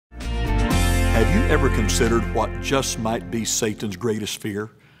Have you ever considered what just might be Satan's greatest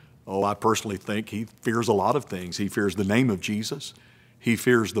fear? Oh, I personally think he fears a lot of things. He fears the name of Jesus. He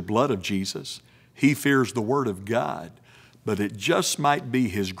fears the blood of Jesus. He fears the Word of God. But it just might be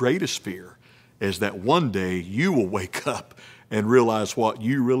his greatest fear is that one day you will wake up and realize what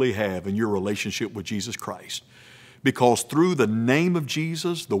you really have in your relationship with Jesus Christ. Because through the name of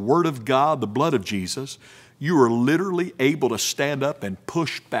Jesus, the Word of God, the blood of Jesus, you are literally able to stand up and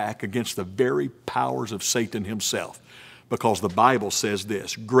push back against the very powers of Satan himself. Because the Bible says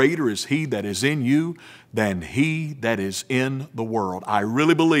this, greater is he that is in you than he that is in the world. I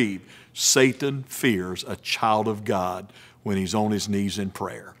really believe Satan fears a child of God when he's on his knees in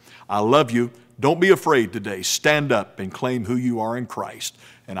prayer. I love you. Don't be afraid today. Stand up and claim who you are in Christ.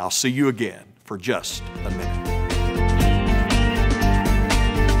 And I'll see you again for just a minute.